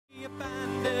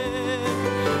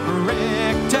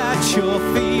your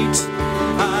feet.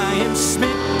 I am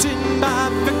smitten by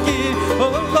forgiveness.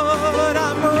 Oh Lord,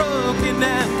 I'm broken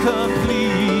and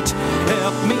complete.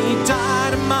 Help me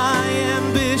die to my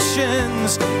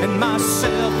ambitions and my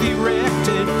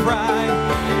self-erected pride.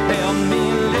 Help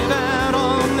me live out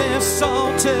on this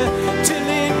altar till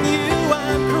in you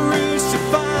I'm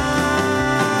crucified.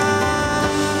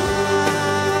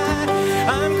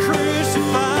 I'm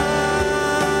crucified.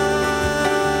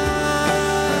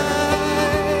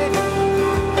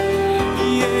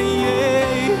 Yeah, yeah,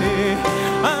 yeah.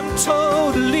 I'm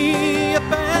totally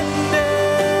abandoned.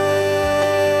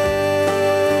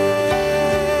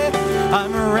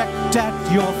 I'm wrecked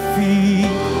at your feet.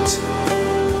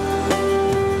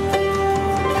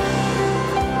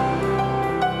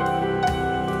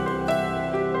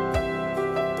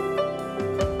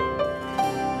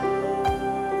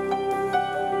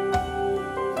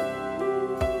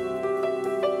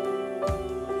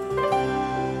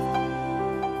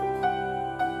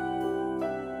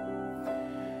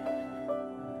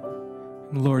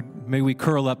 Lord, may we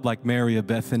curl up like Mary of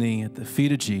Bethany at the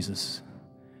feet of Jesus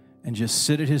and just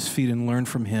sit at his feet and learn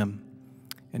from him.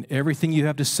 And everything you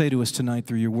have to say to us tonight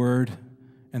through your word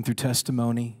and through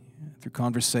testimony, through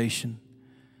conversation,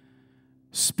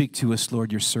 speak to us,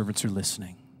 Lord. Your servants are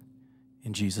listening.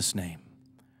 In Jesus' name,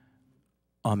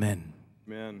 amen.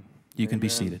 Amen. You can be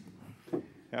seated.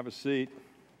 Have a seat.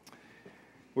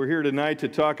 We're here tonight to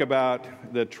talk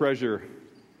about the treasure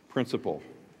principle.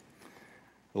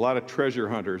 A lot of treasure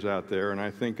hunters out there, and I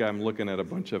think I'm looking at a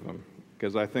bunch of them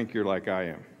because I think you're like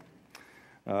I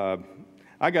am.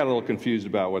 I got a little confused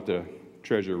about what the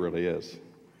treasure really is.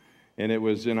 And it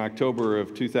was in October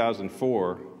of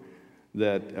 2004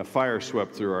 that a fire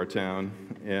swept through our town,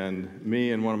 and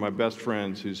me and one of my best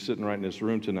friends, who's sitting right in this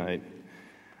room tonight,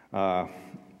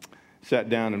 sat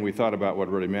down and we thought about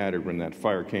what really mattered when that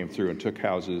fire came through and took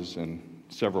houses and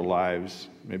several lives.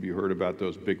 Maybe you heard about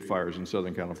those big fires in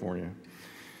Southern California.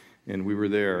 And we were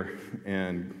there,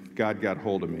 and God got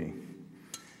hold of me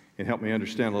and helped me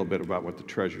understand a little bit about what the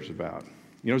treasure's about.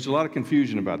 You know, there's a lot of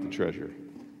confusion about the treasure.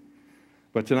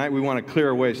 But tonight we want to clear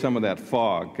away some of that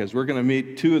fog, because we're going to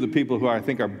meet two of the people who I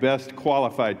think are best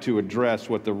qualified to address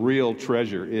what the real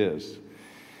treasure is.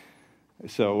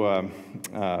 So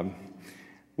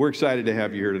we're excited to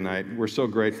have you here tonight. We're so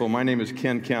grateful. My name is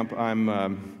Ken Kemp.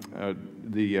 I'm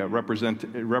the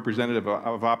representative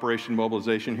of Operation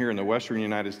Mobilization here in the Western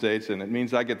United States, and it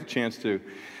means I get the chance to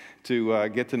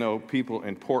get to know people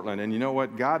in Portland. And you know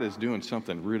what? God is doing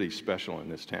something really special in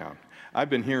this town. I've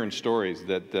been hearing stories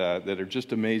that are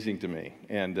just amazing to me,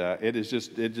 and it is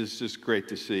just great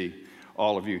to see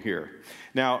all of you here.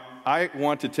 Now, I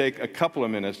want to take a couple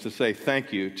of minutes to say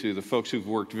thank you to the folks who've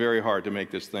worked very hard to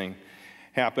make this thing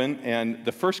happen. And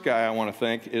the first guy I want to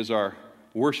thank is our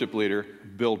worship leader,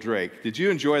 Bill Drake. Did you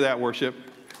enjoy that worship?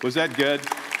 Was that good?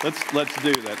 Let's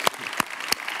do that.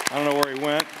 I don't know where he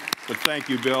went, but thank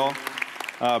you, Bill.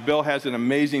 Bill has an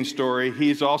amazing story.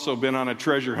 He's also been on a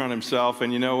treasure hunt himself,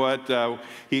 and you know what?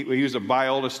 He was a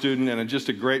Biola student and just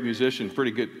a great musician,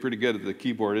 pretty good at the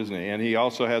keyboard, isn't he? And he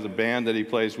also has a band that he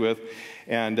plays with.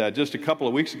 And just a couple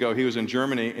of weeks ago, he was in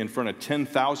Germany in front of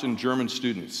 10,000 German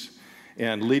students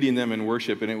and leading them in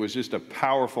worship, and it was just a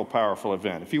powerful, powerful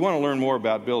event. If you want to learn more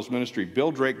about Bill's ministry,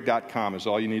 BillDrake.com is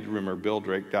all you need to remember,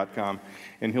 BillDrake.com,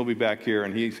 and he'll be back here,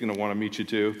 and he's going to want to meet you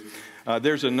too.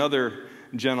 There's another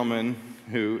gentleman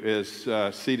who is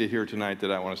seated here tonight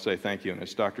that I want to say thank you, and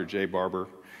it's Dr. Jay Barber.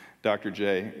 Dr.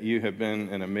 Jay, you have been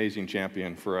an amazing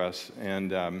champion for us,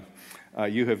 and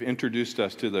you have introduced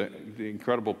us to the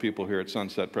incredible people here at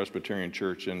Sunset Presbyterian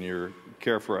Church, and your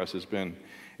care for us has been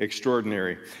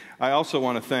extraordinary. I also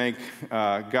want to thank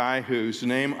a guy whose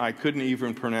name I couldn't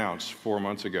even pronounce 4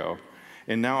 months ago.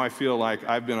 And now I feel like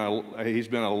he's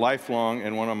been a lifelong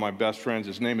and one of my best friends.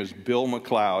 His name is Bill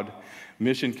McLeod,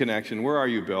 Mission Connection. Where are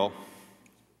you, Bill?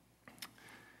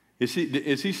 He's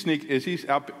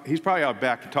probably out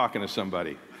back talking to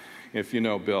somebody, if you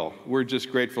know Bill. We're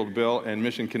just grateful to Bill and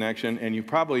Mission Connection. And you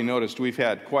probably noticed we've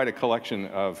had quite a collection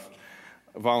of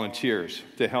volunteers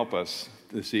to help us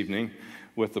this evening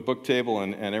with the book table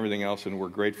and everything else, and we're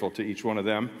grateful to each one of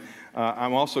them.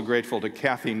 I'm also grateful to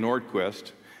Kathy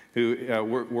Nordquist, who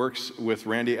works with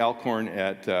Randy Alcorn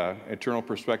at Eternal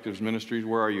Perspectives Ministries.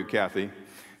 Where are you, Kathy?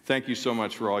 Thank you so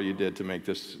much for all you did to make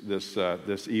this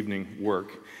evening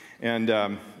work.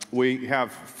 And we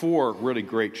have 4 really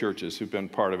great churches who've been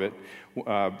part of it.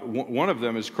 One of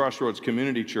them is Crossroads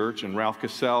Community Church, and Ralph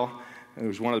Cassell,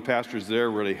 who's one of the pastors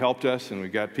there, really helped us, and we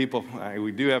got people.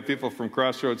 We do have people from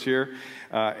Crossroads here,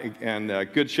 and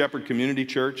Good Shepherd Community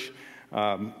Church.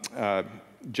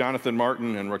 Jonathan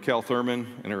Martin and Raquel Thurman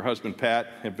and her husband Pat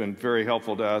have been very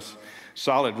helpful to us.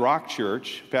 Solid Rock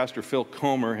Church, Pastor Phil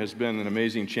Comer has been an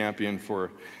amazing champion for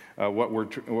what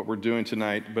we're doing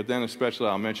tonight. But then especially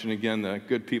I'll mention again the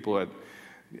good people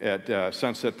at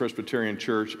Sunset Presbyterian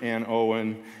Church, Ann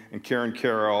Owen and Karen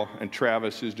Carroll and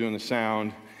Travis, who's doing the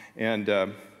sound, and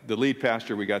the lead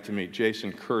pastor we got to meet,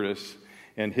 Jason Curtis,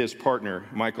 and his partner,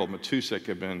 Michael Matusik,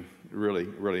 have been really,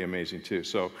 really amazing too.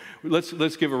 So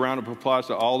let's give a round of applause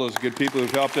to all those good people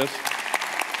who've helped us.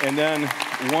 And then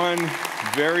one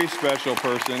very special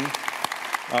person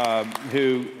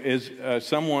who is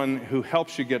someone who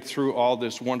helps you get through all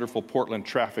this wonderful Portland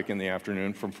traffic in the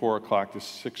afternoon from 4 o'clock to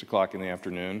 6 o'clock in the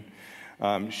afternoon.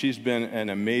 She's been an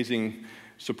amazing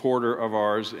supporter of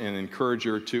ours and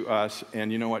encourager to us.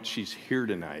 And you know what? She's here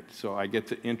tonight. So I get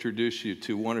to introduce you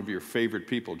to one of your favorite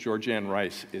people. Georgianne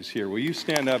Rice is here. Will you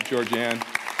stand up, Georgianne,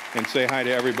 and say hi to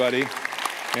everybody?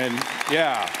 And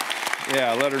yeah,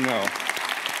 let her know.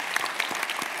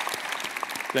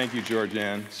 Thank you,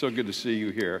 Georgianne. So good to see you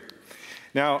here.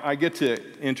 Now, I get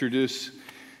to introduce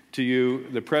to you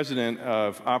the president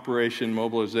of Operation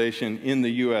Mobilization in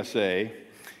the USA.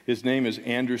 His name is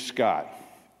Andrew Scott.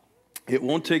 It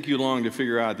won't take you long to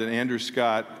figure out that Andrew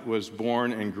Scott was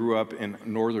born and grew up in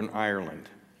Northern Ireland.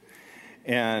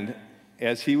 And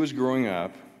as he was growing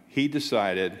up, he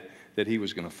decided that he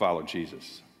was going to follow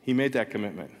Jesus. He made that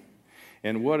commitment.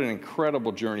 And what an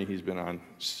incredible journey he's been on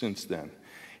since then.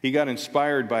 He got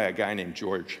inspired by a guy named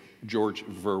George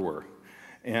Verwer.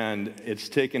 And it's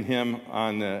taken him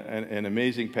on an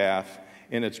amazing path,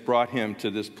 and it's brought him to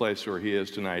this place where he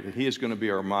is tonight. And he is going to be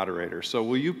our moderator. So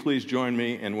will you please join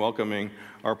me in welcoming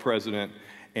our president,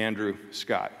 Andrew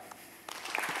Scott.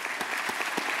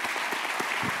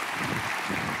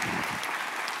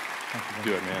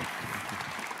 Do it, man.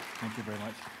 Thank you very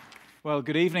much. Well,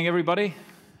 good evening, everybody.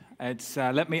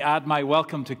 Let me add my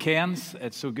welcome to Ken's.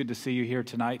 It's so good to see you here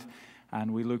tonight,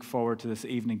 and we look forward to this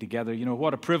evening together. You know,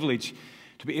 what a privilege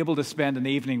to be able to spend an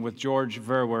evening with George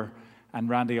Verwer and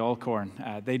Randy Alcorn.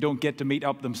 They don't get to meet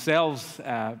up themselves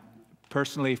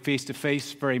personally,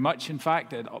 face-to-face very much, in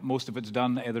fact. Most of it's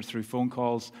done either through phone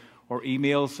calls or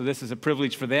emails, so this is a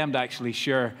privilege for them to actually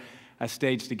share a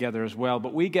stage together as well.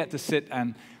 But we get to sit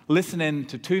and listen in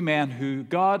to two men who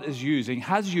God has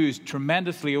used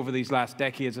tremendously over these last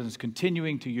decades and is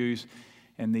continuing to use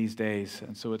in these days.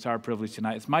 And so it's our privilege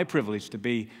tonight. It's my privilege to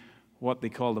be what they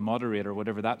call the moderator,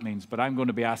 whatever that means. But I'm going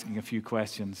to be asking a few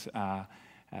questions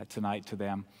tonight to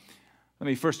them. Let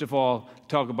me first of all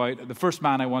talk about the first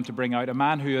man I want to bring out, a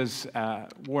man who has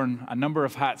worn a number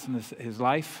of hats in his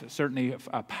life, certainly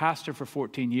a pastor for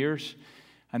 14 years.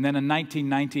 And then in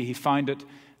 1990, he founded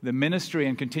the ministry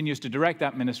and continues to direct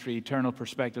that ministry, Eternal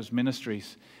Perspectives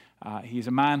Ministries. He's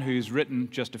a man who's written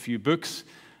just a few books.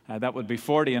 That would be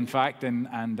 40, in fact,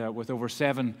 and with over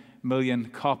 7 million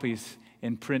copies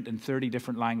in print in 30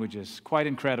 different languages. Quite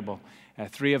incredible.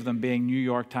 3 of them being New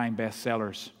York Times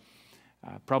bestsellers.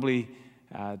 Probably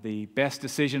the best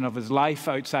decision of his life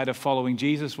outside of following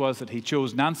Jesus was that he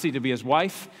chose Nancy to be his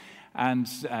wife, and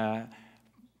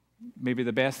maybe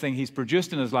the best thing he's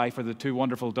produced in his life are the 2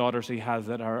 wonderful daughters he has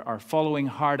that are following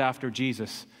hard after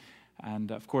Jesus.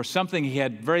 And, of course, something he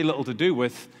had very little to do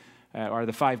with are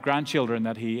the 5 grandchildren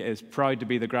that he is proud to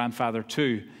be the grandfather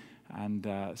to.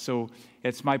 And so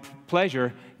it's my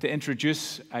pleasure to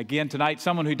introduce again tonight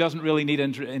someone who doesn't really need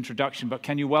an introduction, but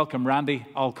can you welcome Randy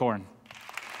Alcorn?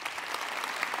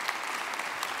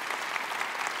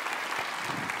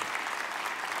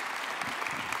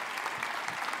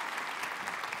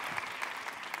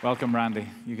 Welcome, Randy.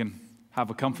 You can have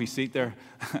a comfy seat there.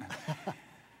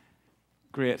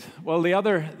 Great. Well, the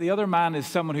other man is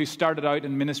someone who started out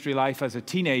in ministry life as a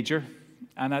teenager,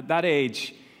 and at that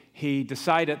age, he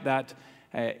decided that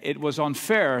it was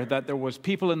unfair that there was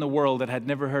people in the world that had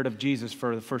never heard of Jesus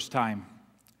for the first time.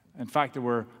 In fact, there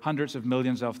were hundreds of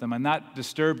millions of them, and that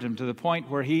disturbed him to the point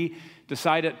where he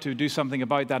decided to do something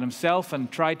about that himself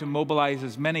and tried to mobilize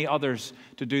as many others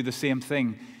to do the same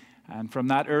thing. And from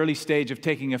that early stage of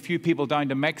taking a few people down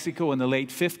to Mexico in the late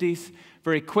 50s,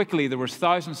 very quickly there was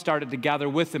thousands started to gather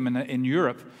with him in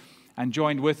Europe and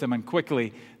joined with him. And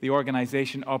quickly the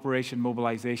organization Operation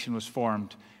Mobilization was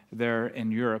formed there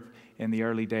in Europe in the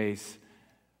early days.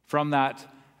 From that,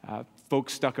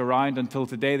 folks stuck around until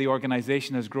today. The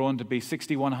organization has grown to be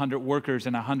 6,100 workers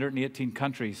in 118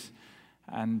 countries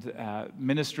and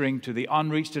ministering to the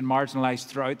unreached and marginalized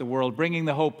throughout the world, bringing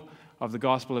the hope of the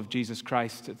gospel of Jesus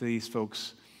Christ to these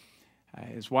folks.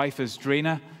 His wife is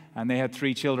Drina, and they had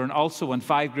 3 children also, and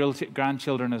 5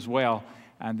 grandchildren as well.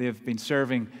 And they've been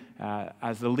serving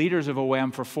as the leaders of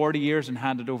OM for 40 years and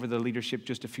handed over the leadership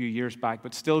just a few years back,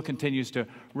 but still continues to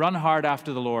run hard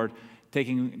after the Lord,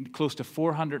 taking close to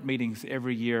 400 meetings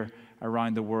every year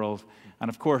around the world. And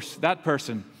of course, that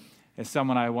person is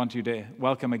someone I want you to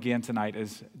welcome again tonight,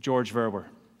 is George Verwer.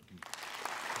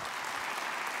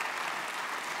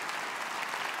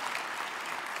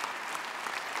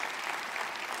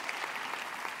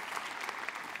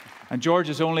 And George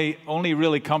is only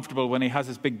really comfortable when he has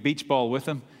his big beach ball with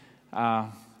him.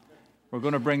 We're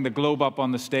going to bring the globe up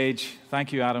on the stage.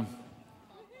 Thank you, Adam.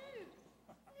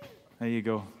 There you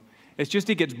go. It's just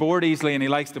he gets bored easily and he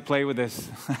likes to play with this.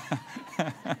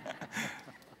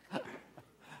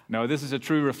 No, this is a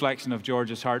true reflection of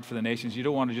George's heart for the nations. You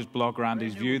don't want to just block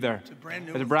Randy's view there. It's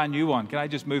a brand new one. Can I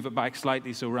just move it back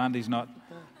slightly so Randy's not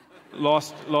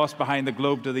lost behind the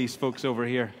globe to these folks over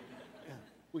here?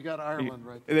 We got Ireland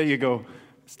right there. There you go.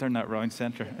 Let's turn that round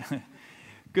center.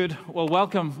 Good. Well,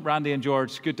 welcome, Randy and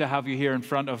George. Good to have you here in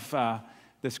front of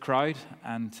this crowd.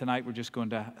 And tonight we're just going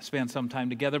to spend some time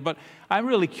together. But I'm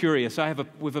really curious. We have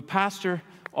a pastor,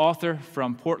 author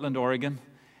from Portland, Oregon,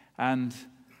 and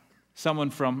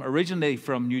someone originally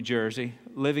from New Jersey,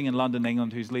 living in London,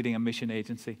 England, who's leading a mission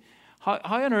agency. How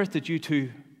on earth did you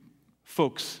two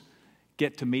folks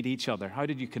get to meet each other? How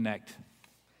did you connect?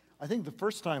 I think the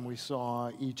first time we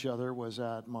saw each other was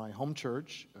at my home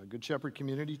church, Good Shepherd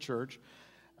Community Church,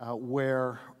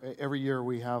 where every year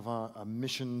we have a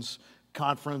missions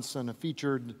conference and a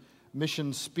featured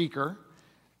missions speaker.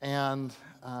 And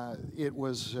it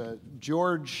was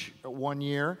George one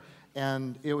year,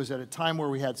 and it was at a time where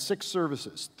we had 6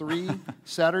 services, 3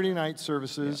 Saturday night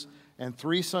services and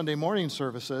 3 Sunday morning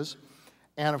services.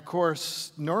 And of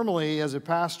course, normally as a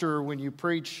pastor, when you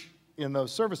preach in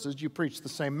those services, you preach the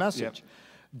same message.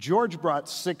 Yep. George brought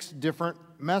 6 different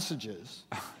messages.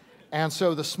 And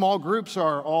so the small groups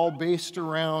are all based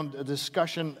around a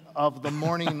discussion of the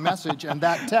morning message and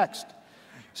that text.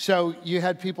 So you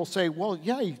had people say, well,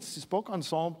 yeah, he spoke on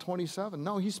Psalm 27.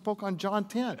 No, he spoke on John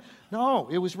 10. No,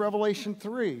 it was Revelation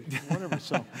 3, whatever.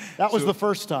 So that was the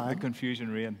first time. The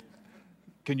confusion reigned.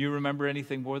 Can you remember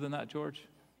anything more than that, George?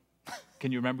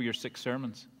 Can you remember your 6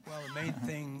 sermons? Well, the main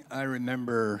thing I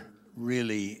remember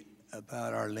really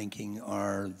about our linking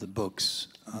are the books.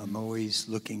 I'm always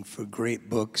looking for great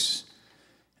books,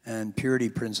 and Purity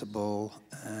Principle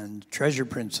and Treasure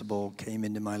Principle came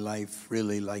into my life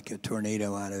really like a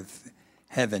tornado out of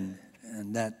heaven,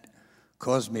 and that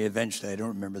caused me eventually, I don't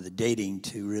remember the dating,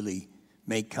 to really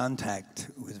make contact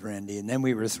with Randy. And then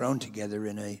we were thrown together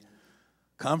in a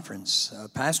conference, a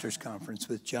pastor's conference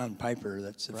with John Piper.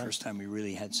 That's the first time we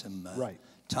really had some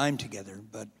time together.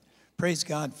 But praise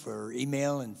God for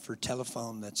email and for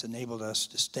telephone that's enabled us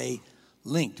to stay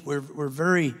linked. We're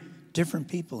very different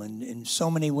people in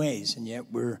so many ways, and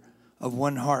yet we're of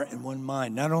one heart and one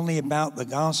mind, not only about the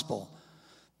gospel,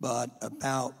 but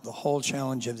about the whole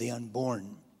challenge of the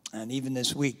unborn. And even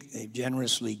this week, they've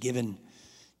generously given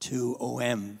to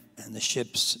OM and the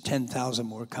ships 10,000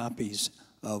 more copies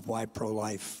of Why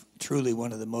Pro-Life, truly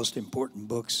one of the most important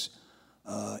books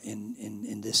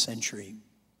in this century.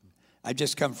 I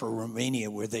just come from Romania,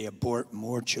 where they abort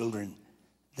more children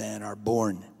than are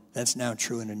born. That's now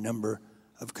true in a number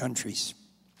of countries.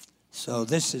 So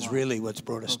this is really what's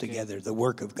brought us together, the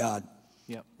work of God,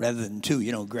 rather than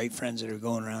 2, great friends that are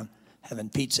going around having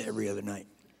pizza every other night.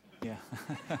 Yeah.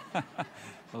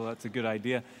 Well, that's a good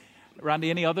idea. Randy,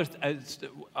 any other,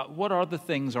 what are the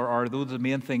things, or are those the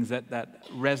main things that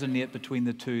resonate between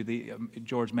the two?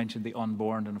 George mentioned the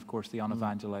unborn and, of course, the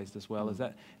unevangelized as well. Is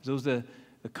those the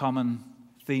common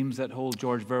themes that hold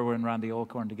George Verwer and Randy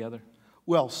Alcorn together?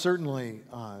 Well, certainly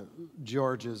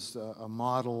George is a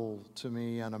model to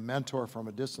me and a mentor from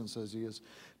a distance, as he is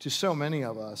to so many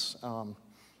of us,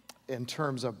 in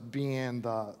terms of being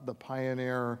the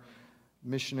pioneer,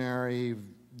 missionary,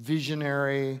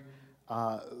 visionary,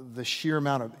 the sheer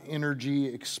amount of energy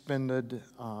expended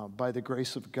by the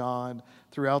grace of God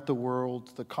throughout the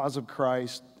world, the cause of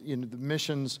Christ, the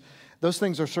missions. Those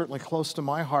things are certainly close to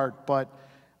my heart, but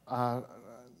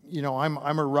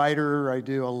I'm a writer. I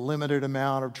do a limited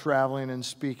amount of traveling and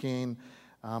speaking.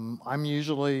 I'm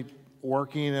usually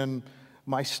working in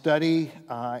my study,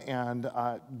 and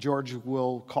George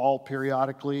will call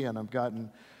periodically, and I've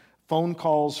gotten phone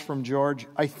calls from George,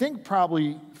 I think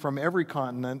probably from every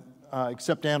continent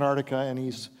except Antarctica, and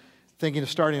he's thinking of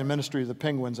starting a ministry of the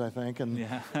penguins, I think, and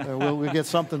we'll get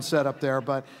something set up there.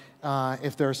 But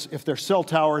if there's cell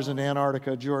towers in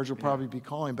Antarctica, George will probably be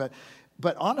calling.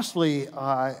 But honestly,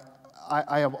 I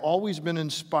have always been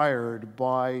inspired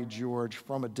by George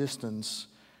from a distance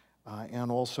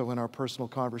and also in our personal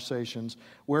conversations.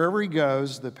 Wherever he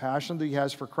goes, the passion that he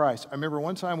has for Christ. I remember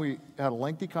one time we had a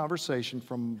lengthy conversation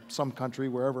from some country,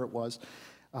 wherever it was.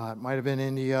 It might have been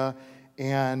India.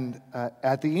 And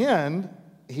at the end,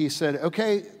 he said,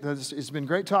 okay, it's been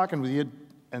great talking with you.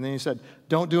 And then he said,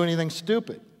 don't do anything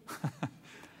stupid.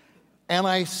 And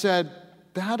I said,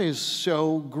 that is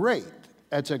so great.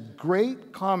 It's a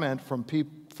great comment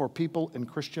for people in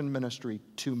Christian ministry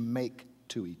to make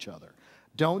to each other.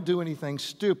 Don't do anything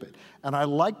stupid. And I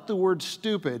liked the word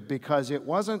stupid because it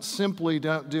wasn't simply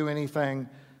don't do anything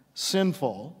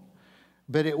sinful,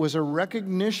 but it was a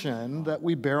recognition that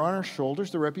we bear on our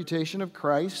shoulders the reputation of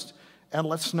Christ, and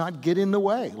let's not get in the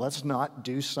way. Let's not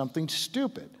do something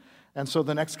stupid. And so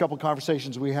the next couple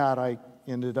conversations we had, I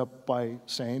ended up by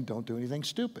saying, don't do anything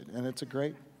stupid. And it's a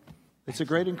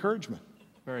great encouragement.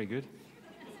 Very good.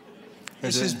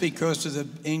 This is because of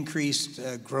the increased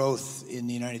growth in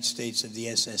the United States of the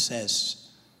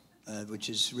SSS, which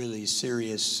is really a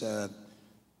serious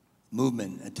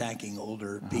movement attacking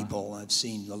older people. I've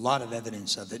seen a lot of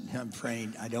evidence of it, and I'm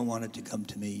afraid I don't want it to come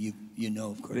to me. You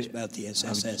know, of course, about the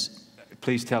SSS.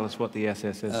 Please tell us what the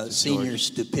SSS is. Senior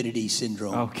Stupidity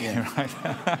Syndrome. Okay, yeah. Right.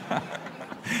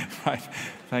 Right,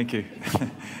 thank you.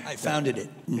 I founded it.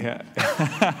 Yeah.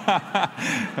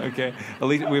 Okay, at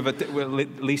least we have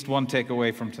at least one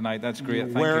takeaway from tonight. That's great.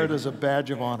 Thank you. Wear it as a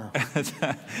badge of honor.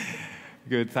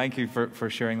 Good, thank you for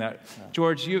sharing that.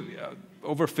 George, you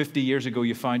over 50 years ago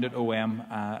you founded OM,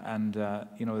 and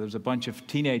you know, there was a bunch of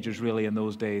teenagers really in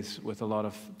those days with a lot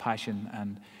of passion.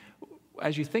 And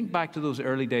as you think back to those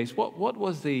early days, what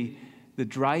was the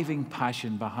driving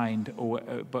passion behind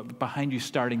you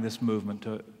starting this movement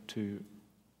to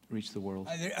reach the world?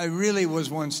 I really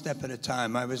was one step at a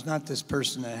time. I was not this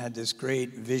person that had this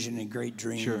great vision and great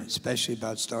dream, sure, especially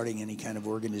about starting any kind of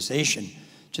organization.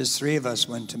 Just three of us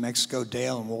went to Mexico,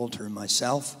 Dale and Walter and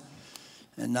myself,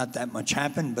 and not that much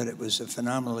happened, but it was a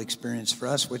phenomenal experience for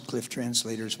us. Wycliffe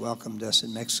translators welcomed us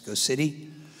in Mexico City.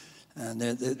 And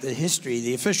the history,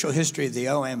 the official history of the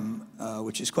OM,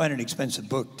 which is quite an expensive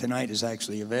book, tonight is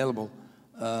actually available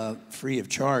free of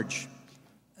charge.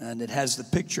 And it has the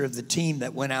picture of the team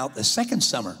that went out the second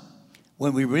summer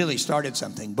when we really started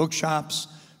something. Bookshops,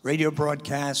 radio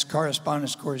broadcasts,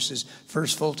 correspondence courses,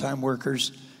 first full-time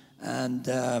workers. And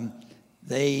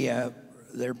they're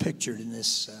pictured in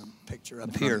this picture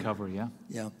up here. Cover, yeah.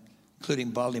 Yeah,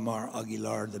 including Valdemar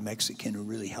Aguilar, the Mexican who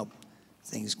really helped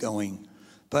things going.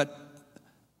 But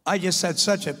I just had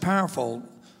such a powerful,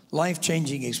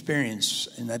 life-changing experience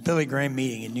in that Billy Graham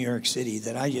meeting in New York City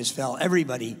that I just felt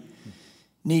everybody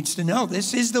needs to know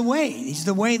this is the way. He's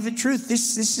the way, the truth.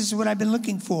 This is what I've been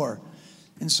looking for.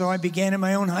 And so I began in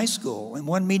my own high school. In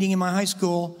one meeting in my high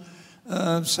school,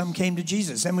 some came to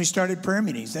Jesus. Then we started prayer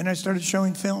meetings. Then I started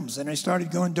showing films. Then I started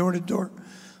going door to door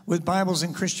with Bibles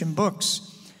and Christian books.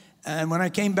 And when I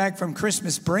came back from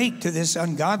Christmas break to this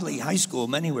ungodly high school,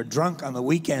 many were drunk on the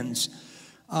weekends.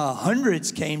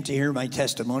 Hundreds came to hear my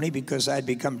testimony because I'd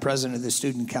become president of the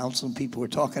student council, and people were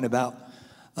talking about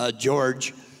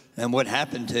George and what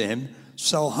happened to him.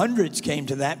 So hundreds came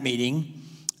to that meeting,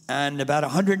 and about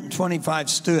 125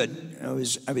 stood. I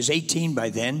was 18 by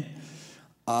then,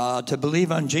 to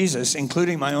believe on Jesus,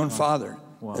 including my own father,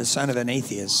 the son of an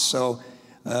atheist. So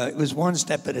it was one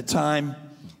step at a time.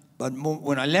 But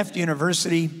when I left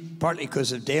university, partly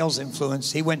because of Dale's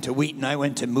influence, he went to Wheaton, I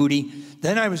went to Moody.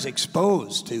 Then I was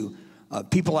exposed to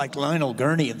people like Lionel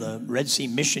Gurney of the Red Sea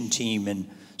Mission Team, and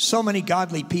so many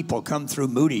godly people come through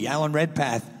Moody. Alan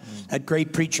Redpath, that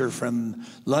great preacher from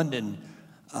London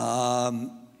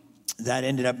that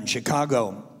ended up in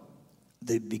Chicago.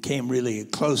 They became really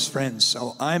close friends.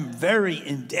 So I'm very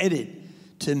indebted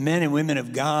to men and women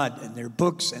of God and their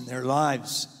books and their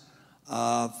lives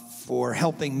for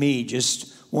helping me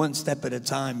just one step at a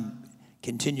time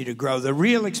continue to grow. The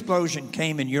real explosion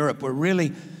came in Europe. We're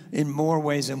really, in more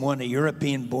ways than one, a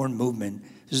European-born movement.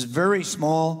 It was very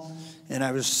small, and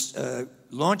I was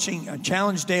launching a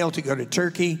challenge Dale to go to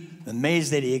Turkey.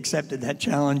 Amazed that he accepted that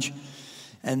challenge.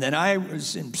 And then I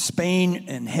was in Spain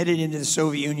and headed into the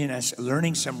Soviet Union. I was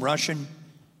learning some Russian.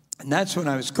 And that's when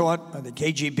I was caught by the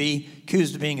KGB,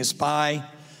 accused of being a spy.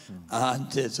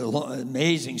 It's an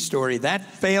amazing story.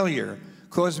 That failure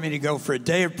caused me to go for a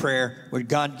day of prayer where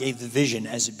God gave the vision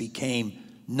as it became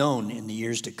known in the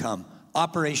years to come.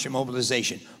 Operation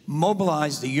Mobilization.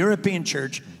 Mobilize the European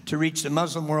church to reach the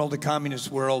Muslim world, the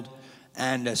communist world,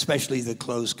 and especially the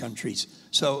closed countries.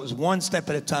 So it was one step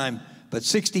at a time. But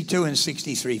 62 and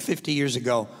 63, 50 years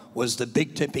ago, was the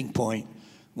big tipping point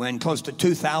when close to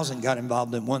 2,000 got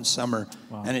involved in one summer.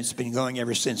 Wow. And it's been going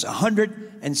ever since.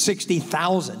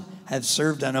 160,000 have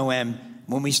served on OM.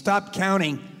 When we stopped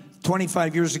counting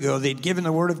 25 years ago, they'd given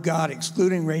the Word of God,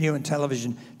 excluding radio and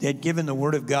television, they'd given the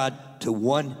Word of God to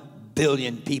 1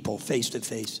 billion people face to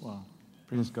face. Wow.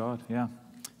 Praise God, yeah.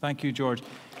 Thank you, George.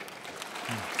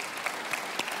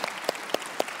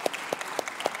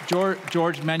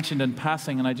 George mentioned in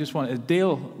passing, and I just want,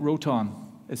 Dale Roton,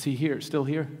 is he here, still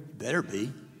here? Better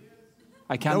be.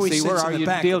 I can't see. Where are you?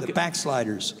 Dale, the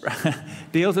backsliders.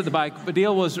 Dale's at the back, but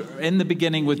Dale was in the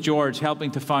beginning with George,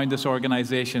 helping to found this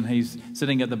organization. He's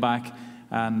sitting at the back,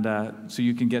 and so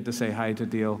you can get to say hi to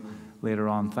Dale later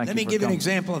on. Thank you. Let me give you an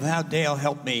example of how Dale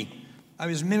helped me. I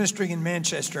was ministering in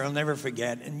Manchester, I'll never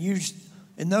forget, and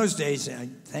in those days,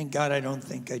 thank God I don't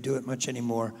think I do it much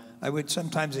anymore, I would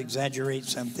sometimes exaggerate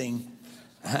something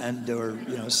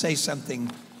or say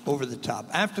something over the top.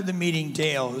 After the meeting,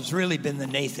 Dale has really been the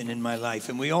Nathan in my life,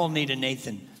 and we all need a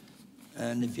Nathan.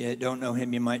 And if you don't know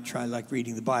him, you might try like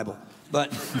reading the Bible.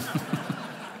 But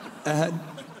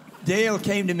Dale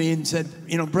came to me and said,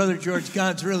 Brother George,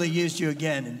 God's really used you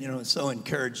again, and so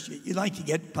encouraged. You like to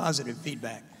get positive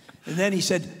feedback. And then he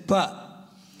said,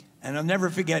 and I'll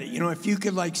never forget it, if you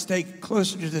could stay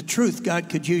closer to the truth, God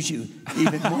could use you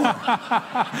even more.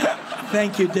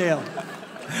 Thank you, Dale.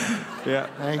 Yeah,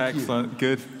 excellent.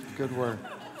 Good. Good work.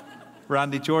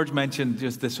 Randy, George mentioned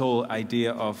just this whole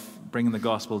idea of bringing the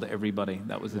gospel to everybody.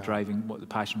 That was the the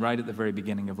passion right at the very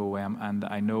beginning of OM. And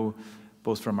I know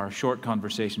both from our short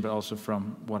conversation, but also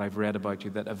from what I've read about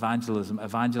you, that evangelizing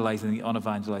the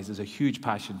unevangelized is a huge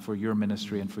passion for your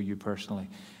ministry and for you personally.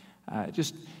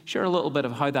 Just share a little bit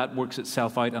of how that works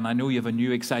itself out. And I know you have a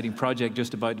new exciting project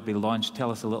just about to be launched. Tell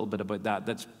us a little bit about that.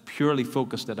 That's purely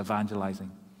focused at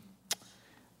evangelizing.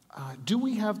 Do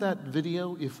we have that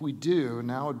video? If we do,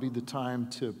 now would be the time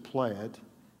to play it.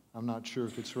 I'm not sure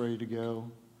if it's ready to go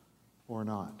or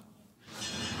not.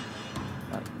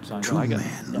 Two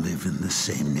men live in the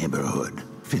same neighborhood.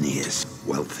 Phineas,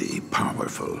 wealthy,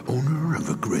 powerful, owner of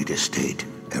a great estate.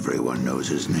 Everyone knows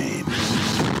his name.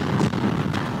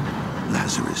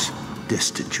 Lazarus,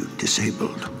 destitute,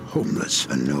 disabled, homeless,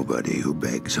 a nobody who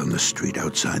begs on the street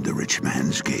outside the rich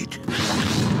man's gate.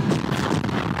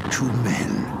 Two men,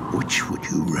 which would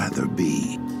you rather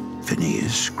be?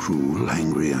 Phineas, cruel,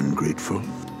 angry, ungrateful.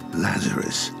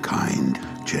 Lazarus, kind,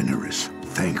 generous,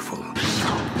 thankful.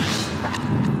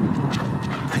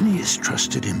 Phineas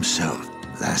trusted himself.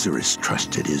 Lazarus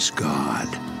trusted his God.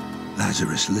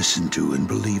 Lazarus listened to and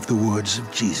believed the words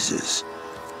of Jesus.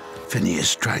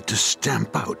 Phineas tried to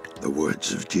stamp out the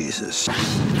words of Jesus.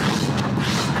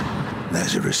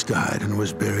 Lazarus died and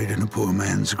was buried in a poor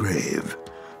man's grave.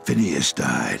 Phineas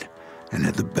died and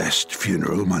had the best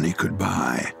funeral money could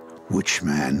buy. Which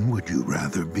man would you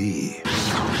rather be?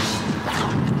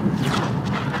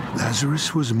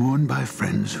 Lazarus was mourned by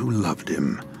friends who loved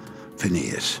him.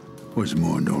 Phineas was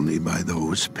mourned only by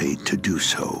those paid to do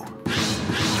so.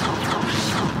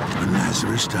 When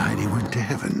Lazarus died, he went to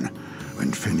heaven.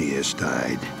 When Phineas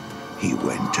died, he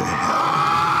went to hell.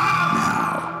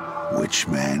 Now, which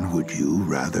man would you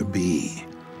rather be?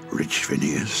 Rich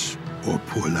Phineas or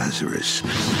poor Lazarus?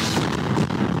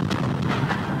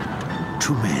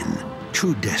 Two men,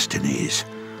 two destinies.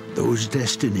 Those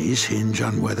destinies hinge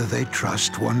on whether they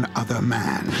trust one other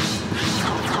man.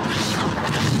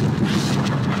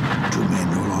 Two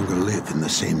men no longer live in the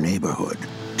same neighborhood.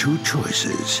 Two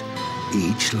choices,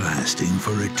 each lasting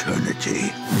for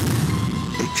eternity.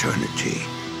 Eternity,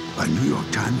 by New York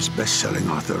Times bestselling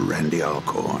author Randy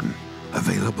Alcorn.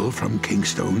 Available from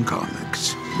Kingstone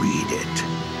Comics. Read it,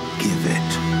 give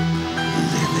it,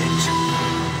 live it.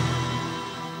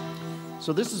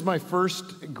 So this is my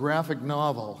first graphic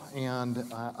novel, and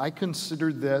I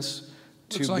considered this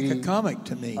to Looks like a comic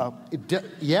to me.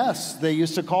 Yes, they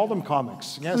used to call them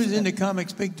comics. Yes. Who's into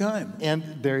comics big time? And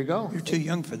there you go. You're too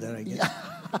young for that, I guess.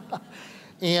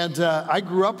 And I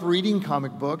grew up reading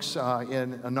comic books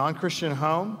in a non-Christian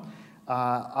home.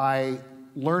 I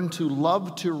learned to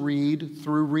love to read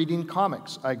through reading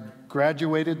comics. I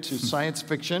graduated to science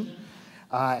fiction.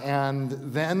 And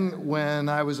then when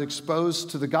I was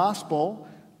exposed to the gospel,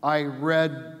 I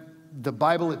read the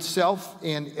Bible itself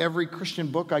and every Christian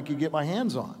book I could get my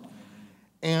hands on.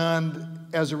 And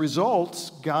as a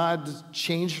result, God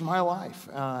changed my life.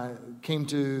 Came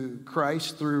to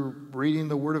Christ through reading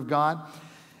the Word of God.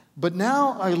 But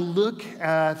now I look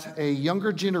at a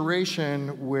younger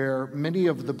generation where many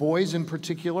of the boys in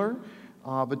particular,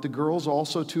 but the girls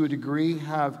also to a degree,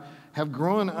 have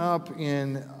grown up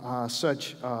in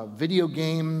such video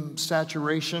game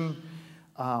saturation,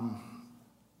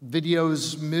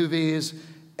 videos, movies,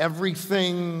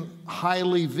 everything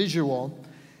highly visual,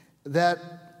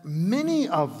 that many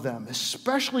of them,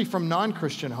 especially from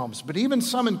non-Christian homes, but even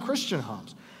some in Christian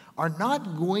homes, are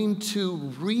not going to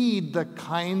read the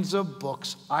kinds of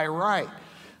books I write.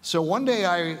 So one day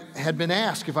I had been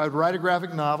asked if I would write a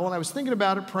graphic novel, and I was thinking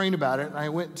about it, praying about it, and I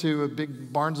went to a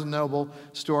big Barnes & Noble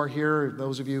store here,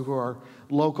 those of you who are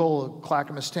local,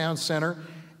 Clackamas Town Center,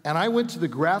 and I went to the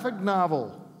graphic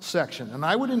novel section, and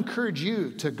I would encourage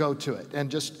you to go to it and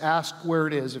just ask where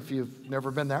it is if you've never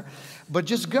been there. But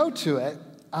just go to it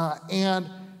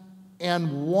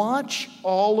and watch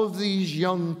all of these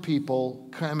young people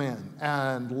come in.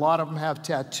 And a lot of them have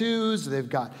tattoos, they've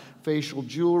got facial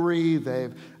jewelry,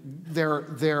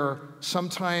 they're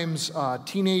sometimes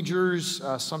teenagers,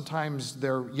 sometimes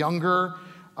they're younger,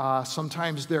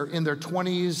 sometimes they're in their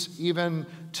 20s, even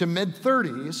to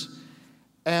mid-30s.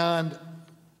 And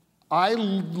I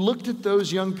looked at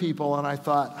those young people and I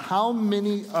thought, how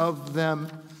many of them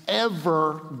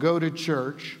ever go to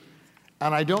church?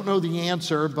 And I don't know the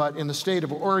answer, but in the state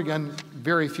of Oregon,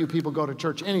 very few people go to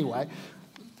church anyway,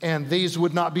 and these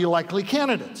would not be likely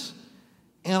candidates.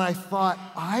 And I thought,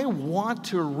 I want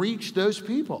to reach those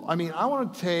people. I mean, I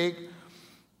want to take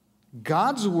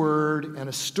God's word and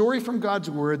a story from God's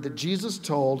word that Jesus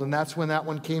told, and that's when that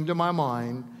one came to my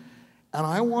mind, and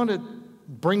I want to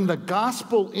bring the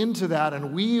gospel into that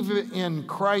and weave in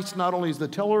Christ not only as the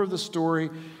teller of the story,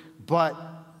 but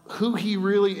who he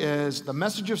really is, the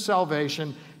message of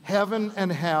salvation, heaven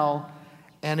and hell.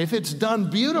 And if it's done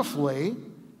beautifully,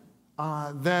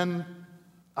 then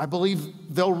I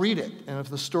believe they'll read it, and if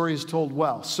the story is told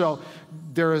well. So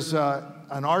there is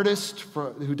an artist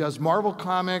who does Marvel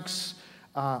Comics,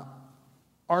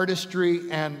 artistry,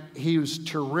 and he was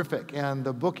terrific. And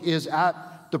the book is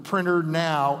at the printer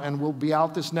now and will be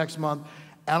out this next month.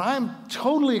 And I'm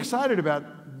totally excited about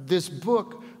this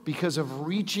book because of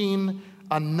reaching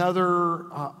another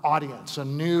audience, a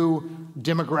new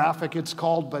demographic it's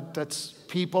called, but that's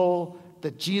people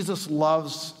that Jesus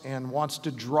loves and wants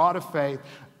to draw to faith.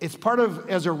 It's part of,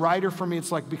 as a writer for me,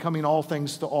 it's like becoming all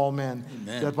things to all men.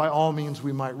 Amen. That by all means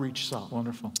we might reach some.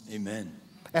 Wonderful. Amen.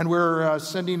 And we're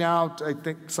sending out, I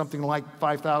think, something like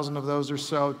 5,000 of those or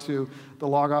so to the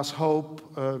Logos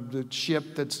Hope, the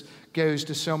ship that goes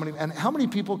to so many. And how many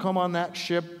people come on that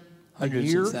ship a year?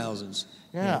 Hundreds of thousands.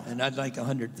 Yeah. And I'd like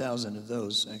 100,000 of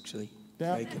those, actually.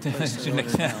 Yeah. I can place an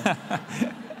order now.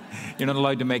 You're not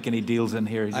allowed to make any deals in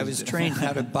here. I was trained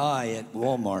how to buy at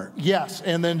Walmart. Yes,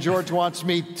 and then George wants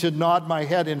me to nod my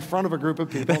head in front of a group of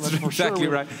people. That's exactly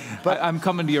right. But I'm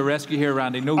coming to your rescue here,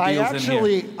 Randy. No deals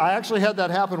in here. I actually had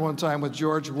that happen one time with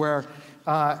George where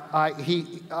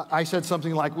I said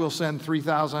something like, we'll send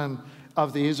 3,000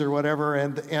 of these or whatever,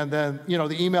 and then, you know,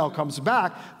 the email comes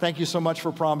back, thank you so much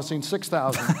for promising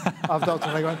 6,000 of those.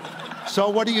 And I go, so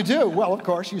what do you do? Well, of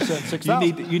course, you said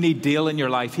 6,000. You need Dale in your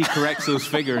life. He corrects those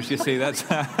figures, you see. That's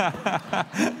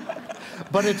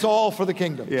But it's all for the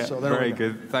kingdom. Yeah, so there very we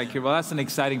go. good. Thank you. Well, that's an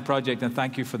exciting project, and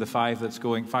thank you for the 5,000 that's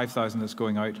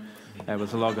going out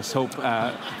with the Logos Hope.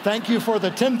 Thank you for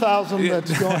the 10,000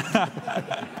 that's going.